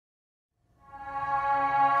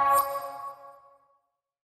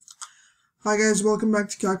Hi guys, welcome back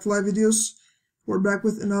to Calculi videos. We're back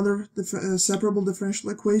with another separable differential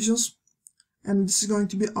equations, and this is going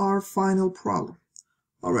to be our final problem.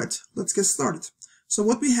 Alright, let's get started. So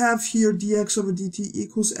what we have here, dx over dt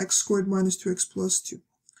equals x squared minus 2x plus 2.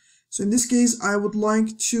 So in this case, I would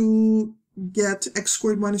like to get x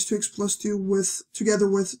squared minus 2x plus 2 together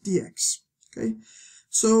with dx. Okay,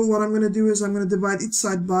 so what I'm going to do is I'm going to divide each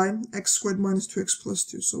side by x squared minus 2x plus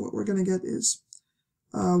 2. So what we're going to get is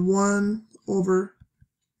 1 over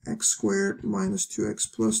x squared minus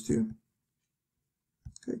 2x plus 2,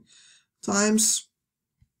 okay, times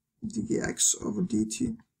dx over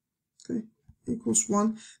dt, okay, equals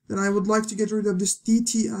 1. Then I would like to get rid of this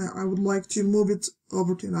dt. I would like to move it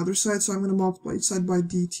over to another side, so I'm going to multiply each side by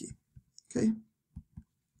dt, okay.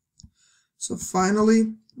 So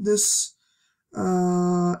finally, this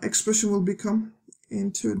expression will become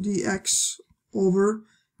into dx over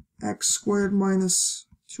x squared minus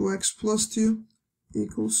 2x plus 2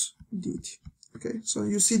 equals dt. Okay, so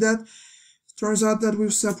you see that it turns out that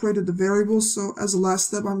we've separated the variables. So as a last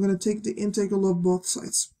step, I'm going to take the integral of both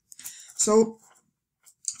sides. So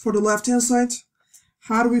for the left hand side,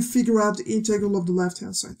 how do we figure out the integral of the left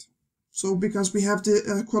hand side? So because we have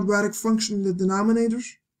the quadratic function in the denominator,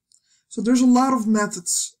 so there's a lot of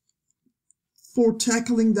methods for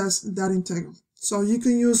tackling that integral. So you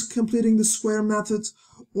can use completing the square method,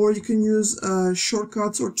 or you can use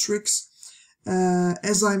shortcuts or tricks,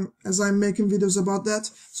 as I'm making videos about that.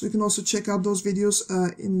 So you can also check out those videos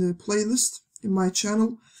in the playlist in my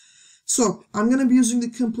channel. So I'm going to be using the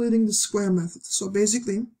completing the square method. So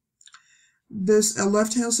basically, this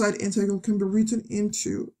left hand side integral can be written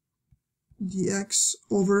into dx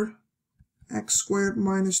over x squared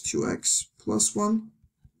minus 2x plus 1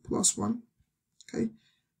 plus 1, okay,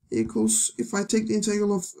 equals, if I take the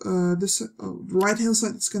integral of this right hand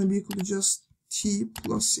side, it's going to be equal to just t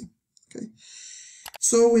plus c. Okay,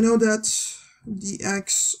 so we know that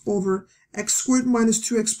dx over x squared minus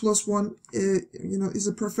 2x plus 1 is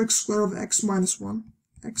a perfect square of x minus 1.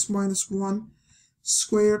 X minus 1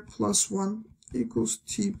 squared plus 1 equals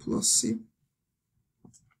t plus c.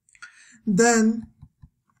 Then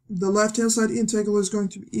the left hand side integral is going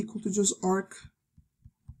to be equal to just arc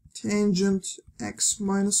tangent x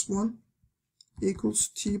minus 1 equals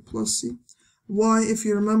t plus c. Why? If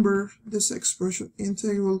you remember this expression,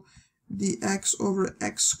 integral dx over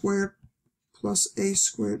x squared plus a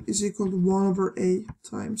squared is equal to 1 over a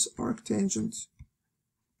times arctangent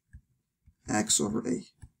x over a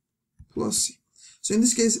plus c. So in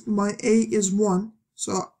this case, my a is 1,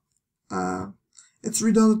 so it's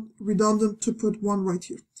redundant to put 1 right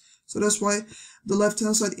here. So that's why the left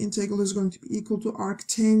hand side integral is going to be equal to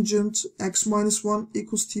arctangent x minus 1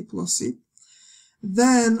 equals t plus c.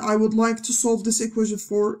 Then I would like to solve this equation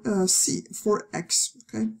for x.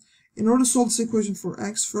 Okay. In order to solve this equation for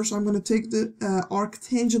x, first I'm going to take the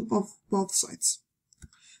arctangent of both sides.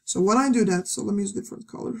 So when I do that, so let me use a different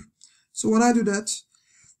color. So when I do that,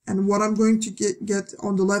 and what I'm going to get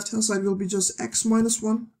on the left hand side will be just x minus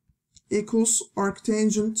 1 equals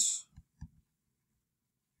arctangent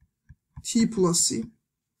t plus c.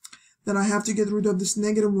 Then I have to get rid of this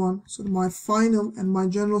negative 1, so my final and my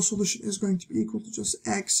general solution is going to be equal to just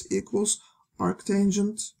x equals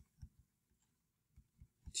arctangent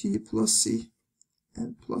t plus c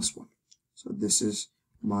and plus 1. So this is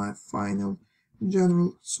my final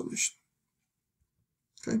general solution.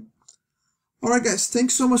 Okay. Alright guys,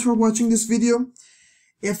 thanks so much for watching this video.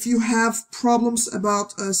 If you have problems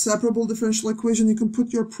about a separable differential equation, you can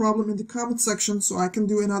put your problem in the comment section so I can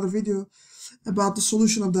do another video about the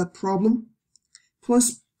solution of that problem.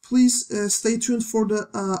 Plus, please stay tuned for the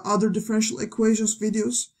other differential equations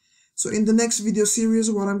videos. So in the next video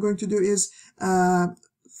series, what I'm going to do is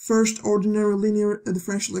first ordinary linear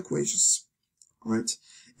differential equations. Alright,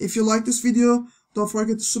 if you like this video, don't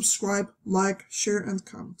forget to subscribe, like, share, and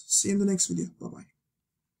comment. See you in the next video. Bye-bye.